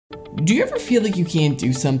Do you ever feel like you can't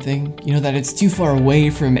do something? You know, that it's too far away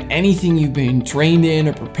from anything you've been trained in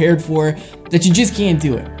or prepared for, that you just can't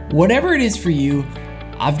do it? Whatever it is for you,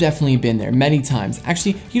 I've definitely been there many times.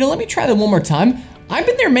 Actually, let me try that one more time. I've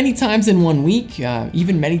been there many times in one week,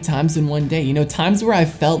 even many times in one day. Times where I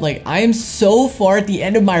felt like I am so far at the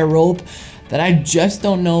end of my rope that I just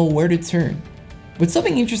don't know where to turn. But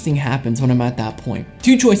something interesting happens when I'm at that point.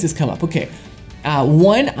 Two choices come up. Okay,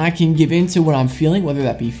 one, I can give in to what I'm feeling, whether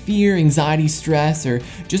that be fear, anxiety, stress, or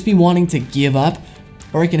just be wanting to give up.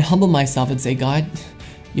 Or I can humble myself and say, God,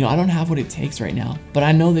 I don't have what it takes right now, but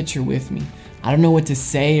I know that you're with me. I don't know what to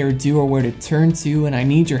say or do or where to turn to, and I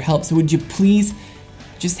need your help. So would you please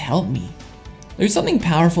just help me? There's something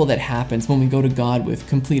powerful that happens when we go to God with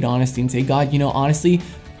complete honesty and say, God, honestly,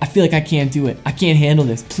 I feel like I can't do it. I can't handle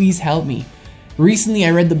this. Please help me. Recently,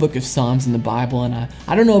 I read the book of Psalms in the Bible, and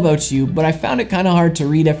I don't know about you, but I found it kind of hard to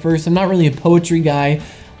read at first. I'm not really a poetry guy,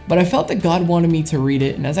 but I felt that God wanted me to read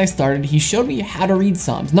it, and as I started, he showed me how to read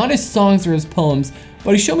Psalms, not as songs or as poems,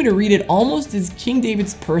 but he showed me to read it almost as King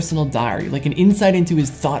David's personal diary, like an insight into his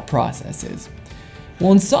thought processes.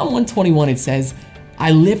 Well, in Psalm 121, it says,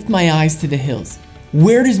 I lift my eyes to the hills.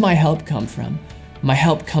 Where does my help come from? My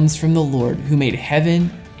help comes from the Lord who made heaven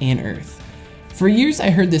and earth. For years I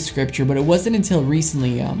heard this scripture, but it wasn't until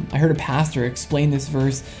recently I heard a pastor explain this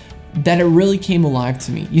verse that it really came alive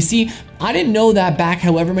to me. You see, I didn't know that back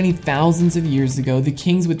however many thousands of years ago, the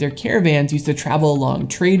kings with their caravans used to travel along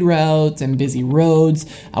trade routes and busy roads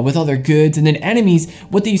with all their goods, and then enemies,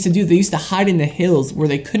 what they used to do, they used to hide in the hills where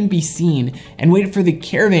they couldn't be seen and wait for the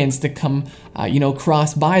caravans to come,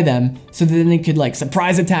 cross by them so that then they could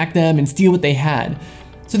surprise attack them and steal what they had.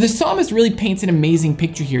 So the psalmist really paints an amazing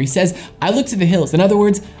picture here. He says, I look to the hills. In other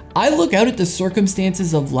words, I look out at the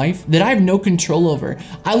circumstances of life that I have no control over.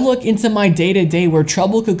 I look into my day-to-day where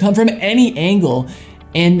trouble could come from any angle,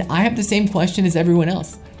 and I have the same question as everyone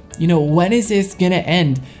else. When is this gonna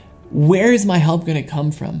end? Where is my help gonna come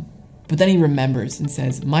from? But then he remembers and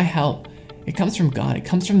says, my help, it comes from God. It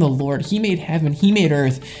comes from the Lord. He made heaven, he made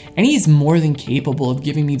earth, and he's more than capable of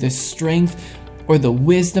giving me the strength or the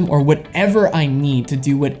wisdom or whatever I need to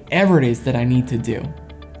do whatever it is that I need to do.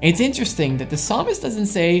 It's interesting that the psalmist doesn't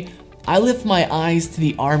say, I lift my eyes to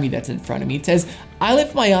the army that's in front of me. It says, I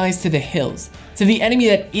lift my eyes to the hills, to the enemy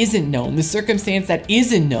that isn't known, the circumstance that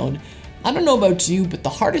isn't known. I don't know about you, but the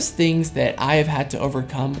hardest things that I have had to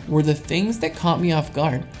overcome were the things that caught me off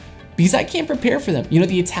guard, because I can't prepare for them.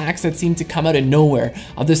 The attacks that seem to come out of nowhere,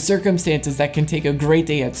 the circumstances that can take a great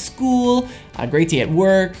day at school, a great day at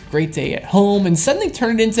work, great day at home, and suddenly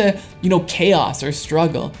turn it into, chaos or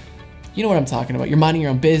struggle. You know what I'm talking about. You're minding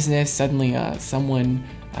your own business, suddenly someone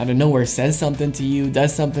out of nowhere says something to you,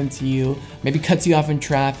 does something to you, maybe cuts you off in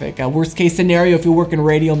traffic. Worst case scenario, if you work in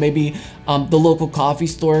radio, maybe the local coffee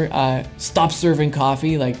store stops serving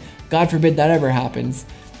coffee. God forbid that ever happens.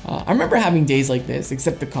 I remember having days like this,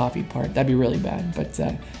 except the coffee part. That'd be really bad. But,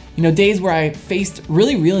 days where I faced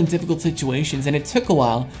really real and difficult situations, and it took a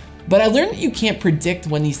while. But I learned that you can't predict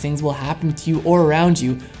when these things will happen to you or around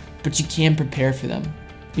you, but you can prepare for them.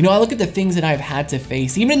 I look at the things that I've had to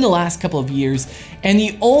face, even in the last couple of years, and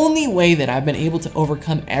the only way that I've been able to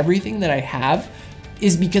overcome everything that I have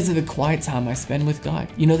is because of the quiet time I spend with God.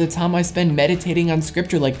 The time I spend meditating on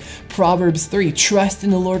scripture like Proverbs 3, trust in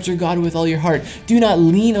the Lord your God with all your heart. Do not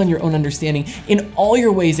lean on your own understanding. In all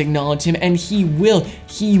your ways acknowledge him, and he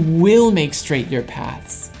will make straight your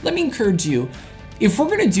paths. Let me encourage you, if we're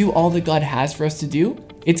gonna do all that God has for us to do,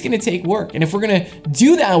 it's gonna take work. And if we're gonna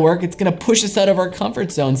do that work, it's gonna push us out of our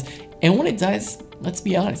comfort zones. And when it does, let's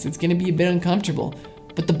be honest, it's gonna be a bit uncomfortable.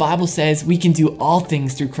 But the Bible says we can do all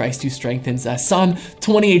things through Christ who strengthens us. Psalm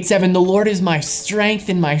 28:7, the Lord is my strength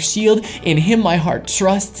and my shield. In him my heart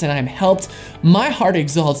trusts and I am helped. My heart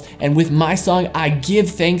exalts, and with my song I give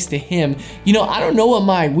thanks to him. I don't know what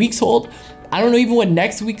my weeks hold. I don't know even what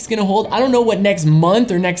next week's gonna hold. I don't know what next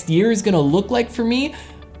month or next year is gonna look like for me,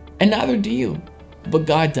 and neither do you. But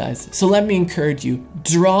God does. So let me encourage you,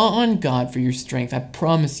 draw on God for your strength. I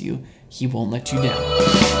promise you, he won't let you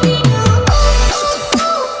down.